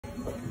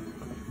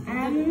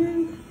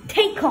And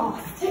take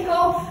off. Take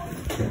off.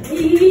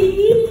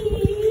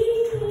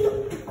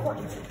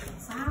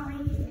 Sorry.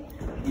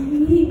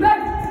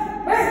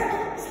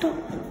 Bird. Stop.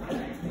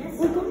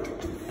 We're going to.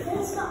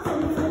 Let's stop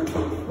from the front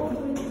all the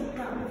way to the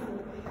ground floor.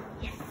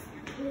 Yes.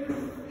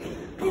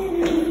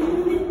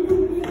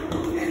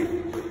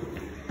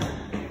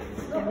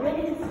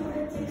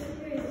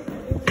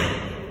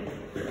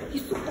 You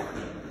stop that.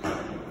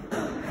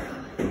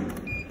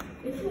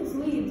 It feels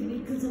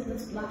weird because of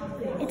this black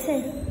thing. It's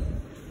in.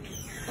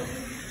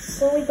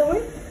 So are we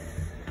going?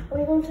 Are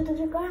we going to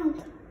the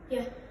ground?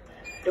 Yeah.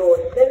 Door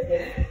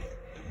open.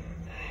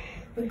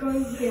 We're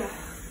going here.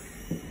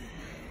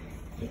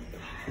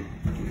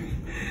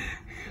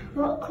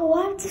 Well,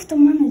 why is the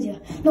manager?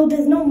 No,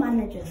 there's no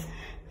managers.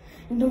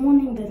 In the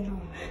morning, there's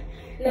no.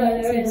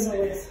 No, there is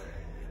always.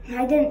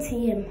 I didn't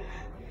see him.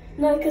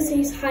 No, because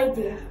he's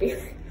hiding.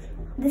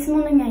 This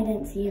morning, I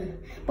didn't see him.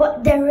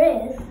 But there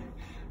is.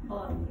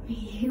 But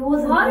he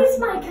wasn't. Why is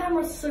my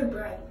camera so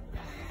bright?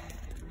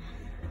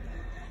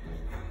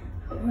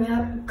 We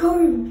are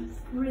going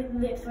through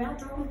this. We have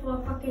to run for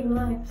our fucking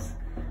lives.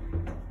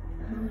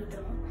 No, we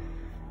don't.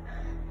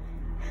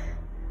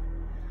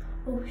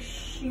 Oh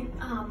shoot!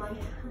 Ah, my.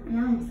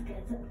 Now I'm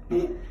scared.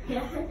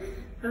 Yeah.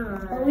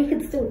 But we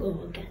can still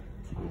go again.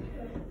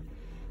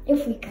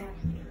 If we can.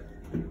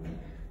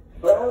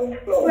 Ground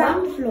floor.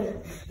 Ground floor.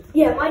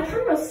 Yeah, my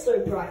camera's so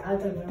bright. I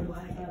don't know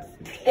why, but.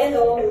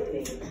 Hello.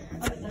 Okay,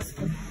 that's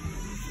good.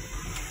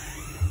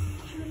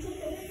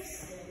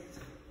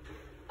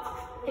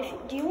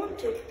 Do you want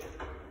to?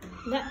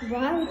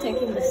 Why are we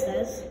taking the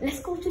stairs? Let's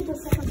go to the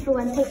second floor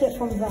and take it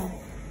from there.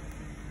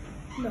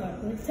 No,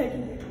 we're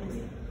taking it.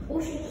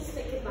 Or should we just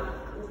take it back?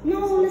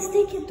 No, let's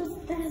take it to the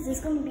stairs.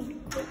 It's gonna be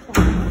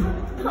quicker.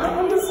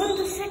 On the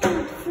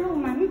second floor,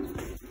 man.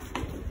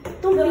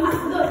 Don't be.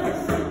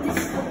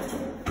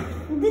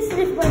 This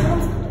lift by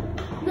hospital.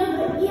 No,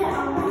 but yeah, I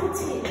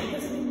want it.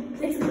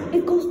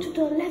 It goes to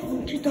the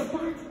left, to the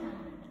back.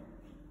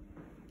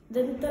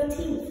 The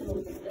 13th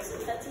floor. That's the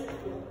 13th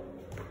floor.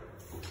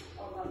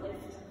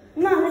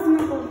 No, let's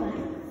not go there.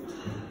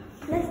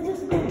 Let's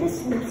just go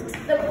this lift.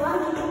 Then why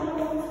do you want to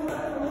go to the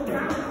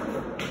ground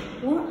floor?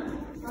 What?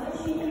 Why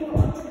do you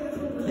want to go to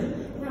the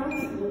ground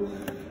floor?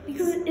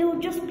 Because it will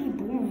just be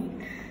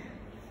boring.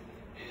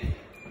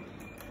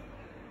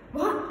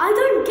 What? I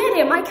don't get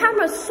it. My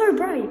camera's so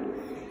bright.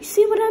 You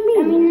see what I mean?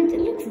 I mean,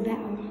 it looks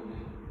better.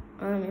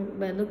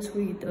 But it looks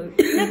weird though.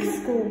 Let's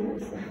go.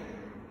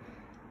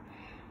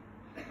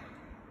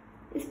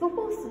 It's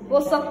supposed to be.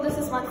 What's up? This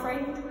is my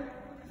friend.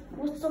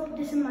 What's up?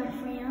 This is my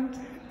friend.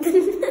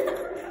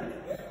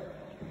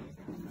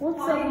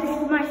 What's up? This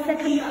is my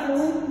second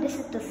floor. This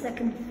is the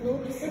second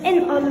floor.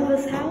 In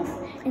Oliver's house.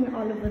 In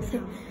Oliver's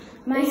house.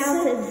 My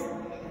house is.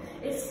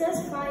 It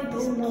says fine.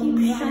 Don't no, keep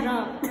no. shut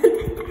up.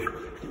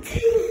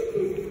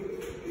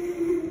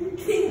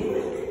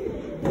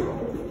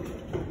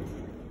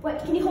 Wait,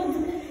 can you hold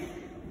it?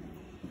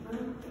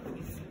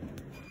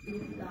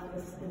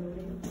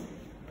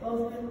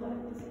 Door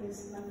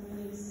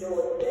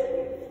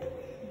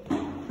open.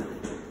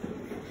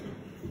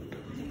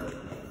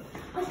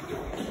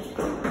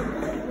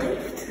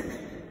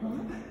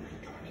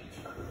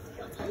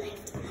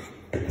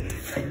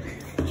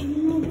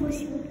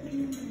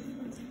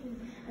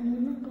 And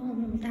we're not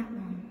going on that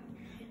one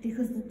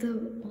because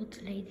the old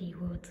lady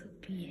would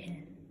be here.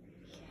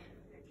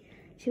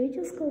 Should we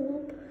just go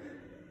up?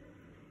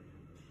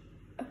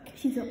 Okay,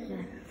 she's up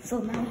there. So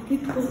now we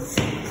can go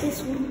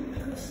this one.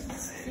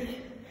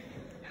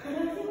 I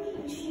don't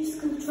think she's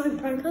gonna try and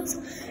prank us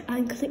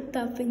and click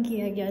that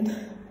thingy again.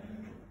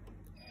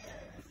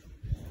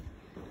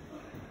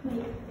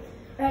 Wait.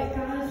 Right,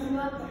 guys, we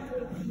are back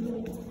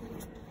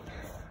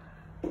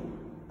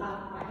at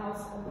my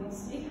house,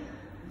 obviously.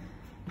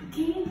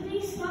 Can you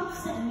please stop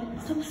saying?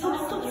 Stop.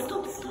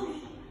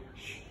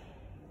 Shh.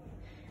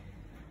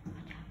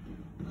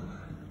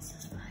 It's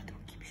just fine,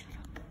 don't keep shut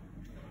up.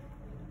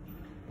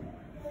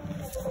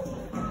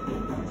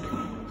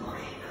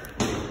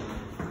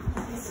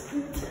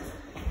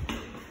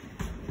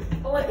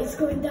 Oh wait, it's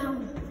going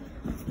down.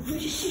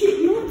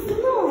 Shit, no.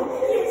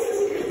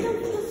 Yes,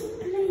 it's just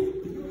play.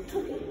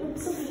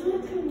 It's a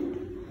flipping.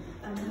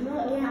 And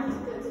now we have to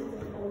go to the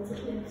altar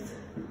lift.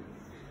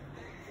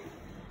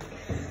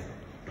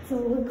 So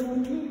we're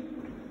going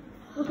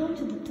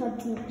to the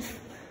 13th.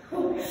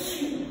 Oh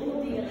shit,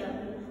 or the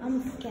 11. I'm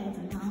scared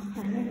now. I'm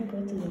gonna go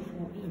to the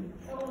 14th.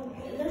 Oh,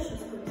 let's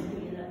just go to the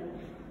 11.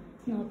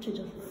 No, to the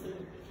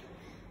 14th.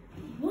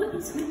 What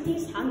is with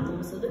these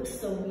handles? It looks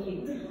so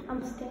weird.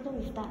 I'm scared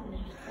with that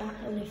lift.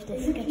 That lift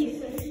is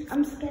sketchy.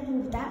 I'm scared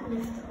with that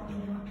lift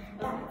over.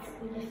 That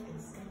lift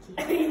is sketchy. I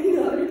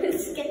know,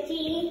 it's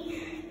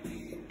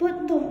sketchy.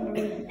 But don't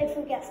worry, if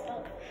we get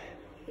stuck.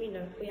 We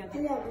know, we have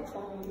We have the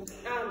phone.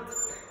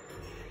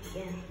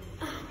 Yeah.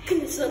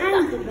 goodness, so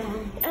And the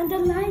bag. and the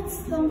lights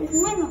don't.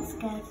 We're not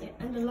scared.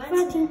 And the lights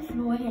 13th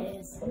floor here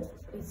is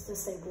it's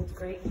disabled,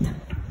 great.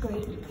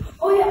 great.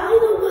 Oh yeah, I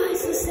know why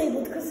it's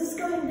disabled, because it's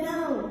going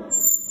down.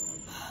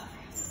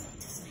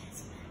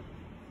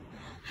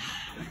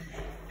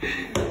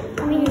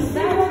 I mean, it's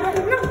better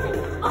than nothing.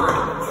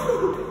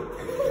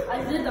 Oh! I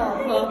did that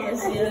on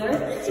purpose, you know.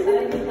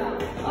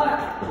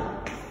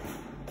 Alright.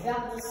 We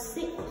have the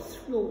 6th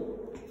floor.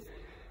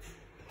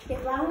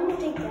 If I want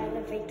to take the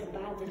elevator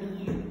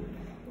badly,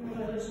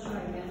 Let's try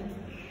again.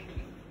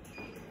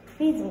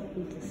 please don't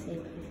be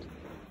disabled.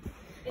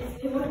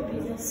 It won't be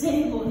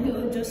disabled, it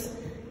will just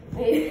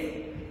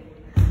be.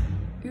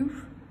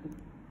 Oof.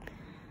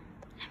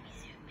 Let me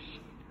zoom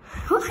in.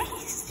 What are you doing?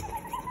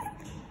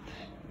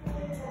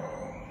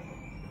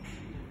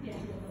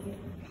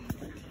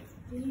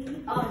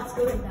 Oh, it's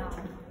going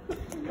down.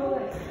 Oh,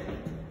 wait.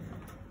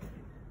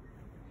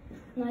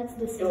 No, it's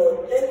the same.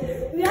 Door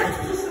 7. We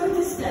have to just go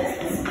to stairs.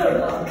 Let's go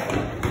down.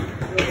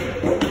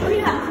 We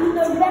have to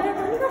know better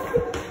than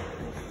nothing.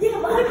 Yeah,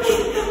 but I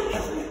can't.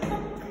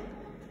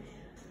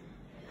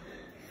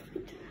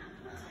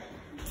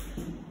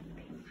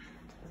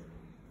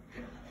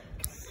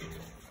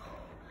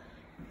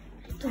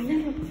 I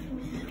never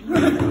No.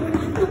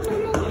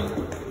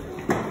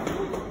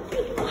 Be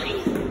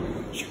quiet.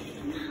 Show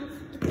them how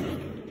to take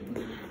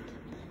it.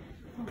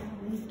 Oh,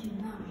 we do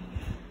not.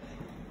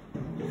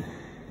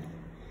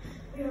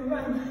 We're gonna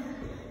run.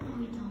 No,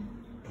 we don't.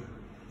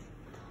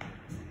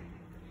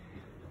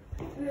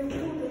 We're gonna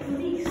call the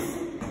police.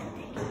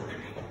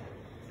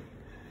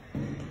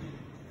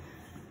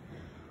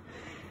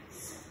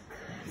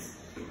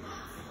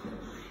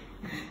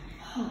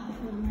 Oh,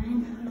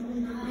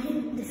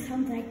 man. This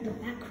sounds like the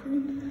back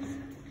room.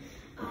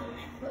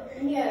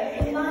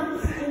 Yeah, in my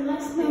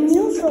space.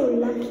 You're so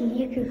lucky.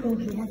 You could go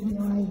here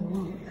anywhere you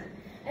want.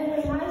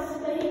 And in my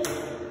space,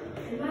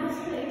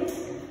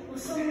 for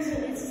some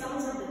reason it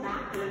sounds like the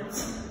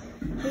backwards.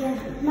 Yeah,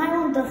 my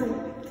one doesn't.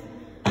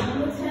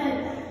 Number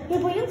 10. Yeah,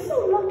 but you're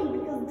so lucky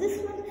because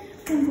this one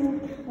can go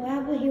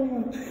wherever he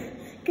wants.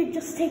 Could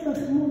just take a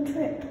small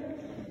trip.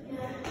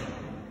 Yeah.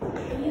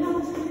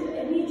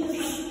 And you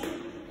just